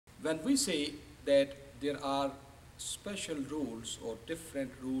When we say that there are special rules or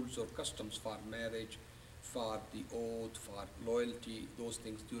different rules or customs for marriage, for the oath, for loyalty, those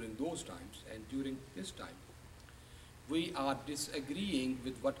things during those times and during this time, we are disagreeing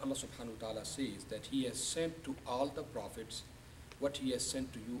with what Allah subhanahu wa ta'ala says, that He has sent to all the prophets what He has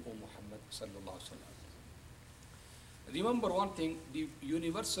sent to you, O Muhammad sallallahu alaihi wasallam. Remember one thing, the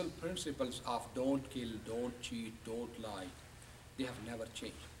universal principles of don't kill, don't cheat, don't lie, they have never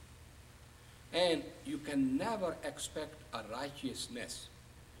changed. And you can never expect a righteousness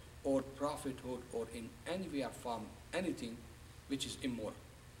or prophethood or in any way or form anything which is immoral.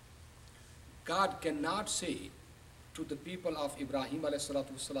 God cannot say to the people of Ibrahim alayhi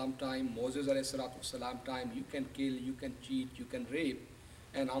salatu wasalam time, Moses alayhi salatu wasalam time, you can kill, you can cheat, you can rape,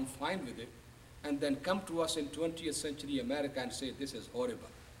 and I'm fine with it, and then come to us in 20th century America and say this is horrible.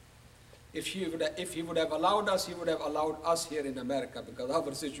 If he would have allowed us, He would have allowed us here in America, because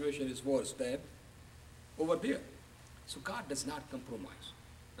our situation is worse than over there. So God does not compromise,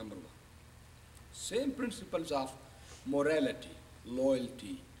 number one. Same principles of morality,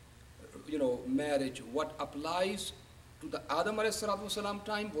 loyalty, marriage, what applies to the Adam ﷺ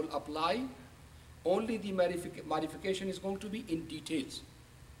time will apply, only the modification is going to be in details,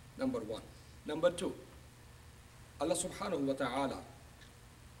 number one. Number two, Allah subhanahu wa ta'ala,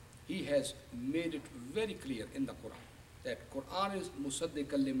 He has made it very clear in the Qur'an that Qur'an is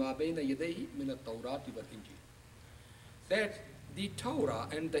musaddiqan lima bayna yadayhi min at-Tawrat wal Injil. That the Torah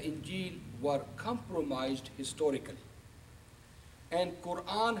and the Injil were compromised historically. And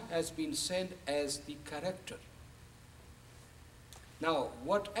Qur'an has been sent as the corrector. Now,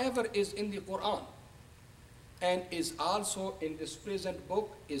 whatever is in the Qur'an and is also in this present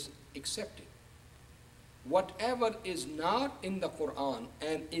book is accepted. Whatever is not in the Qur'an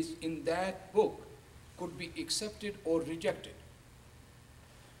and is in that book could be accepted or rejected.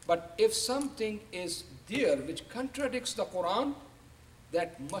 But if something is there which contradicts the Qur'an,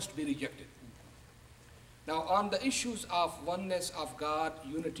 that must be rejected. Now, on the issues of oneness of God,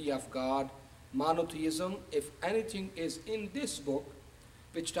 unity of God, monotheism, if anything is in this book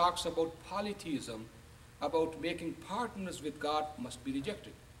which talks about polytheism, about making partners with God, must be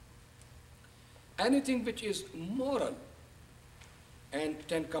rejected. Anything which is moral, and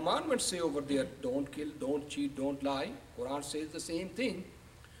 10 commandments say over there, don't kill, don't cheat, don't lie, Quran says the same thing.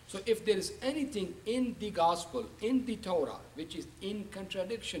 So if there is anything in the gospel, in the Torah, which is in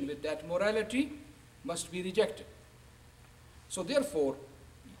contradiction with that morality, must be rejected. So therefore,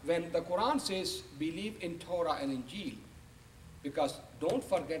 when the Quran says believe in Torah and Injil, because don't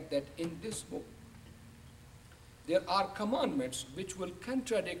forget that in this book, there are commandments which will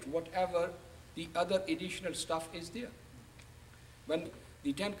contradict whatever the other additional stuff is there. When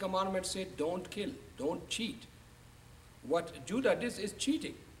the 10 commandments say don't kill, don't cheat, what Judah did is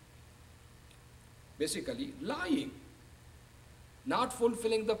cheating. Basically lying, not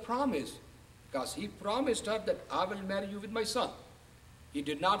fulfilling the promise, because he promised her that I will marry you with my son. He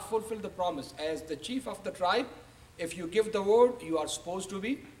did not fulfill the promise. As the chief of the tribe, if you give the word, you are supposed to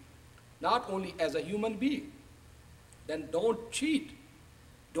be not only as a human being. Then don't cheat.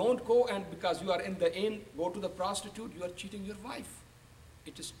 Don't go and because you are in the inn, go to the prostitute, you are cheating your wife.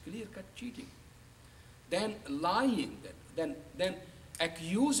 It is clear-cut cheating. Then lying, then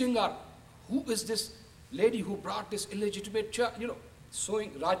accusing her. Who is this lady who brought this illegitimate child?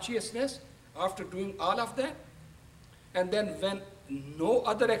 Showing righteousness after doing all of that. And then when no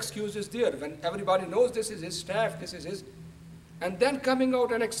other excuse is there, when everybody knows this is his staff, this is his, and then coming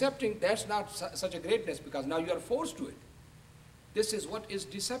out and accepting, that's not such a greatness, because now you are forced to it. This is what is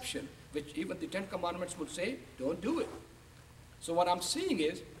deception, which even the 10 commandments would say, don't do it. So what I'm saying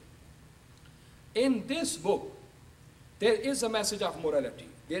is, in this book, there is a message of morality.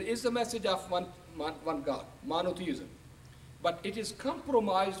 There is a message of one God, monotheism. But it is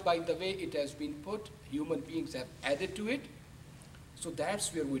compromised by the way it has been put. Human beings have added to it. So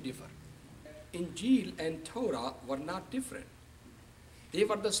that's where we differ. Injil and Torah were not different. They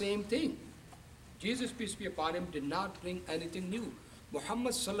were the same thing. Jesus, peace be upon him, did not bring anything new.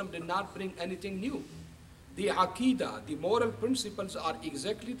 Muhammad sallam did not bring anything new. The Aqidah, the moral principles are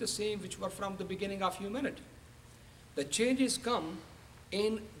exactly the same which were from the beginning of humanity. The changes come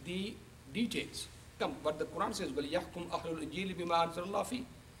in the details. But the Quran says, وَلْيَحْكُمْ أَهْلُ الْإِنْجِيلِ بِمَا أَنزَلَ اللَّهُ فِيهِ.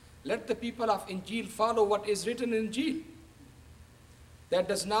 Let the people of Injil follow what is written in Injil. That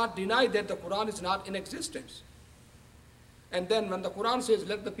does not deny that the Quran is not in existence. And then when the Quran says,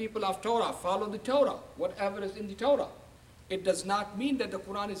 let the people of Torah follow the Torah, whatever is in the Torah, it does not mean that the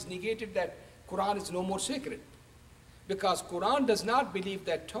Quran is negated, that Quran is no more sacred. Because Quran does not believe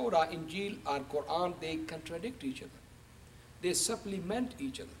that Torah, Injil, or Quran, they contradict each other. They supplement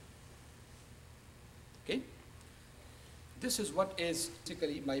each other. Okay? This is what is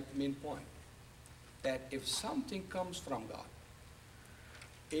basically my main point, that if something comes from God,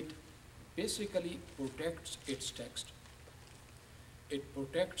 it basically protects its text, it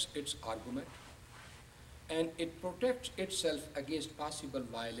protects its argument, and it protects itself against possible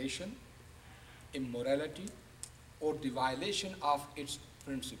violation, immorality, or the violation of its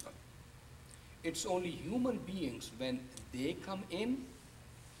principle. It's only human beings, when they come in,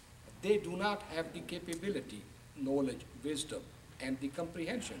 they do not have the capability, knowledge, wisdom, and the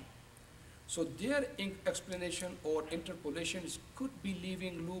comprehension. So their explanation or interpolations could be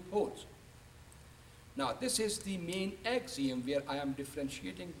leaving loopholes. Now, this is the main axiom where I am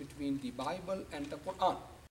differentiating between the Bible and the Qur'an.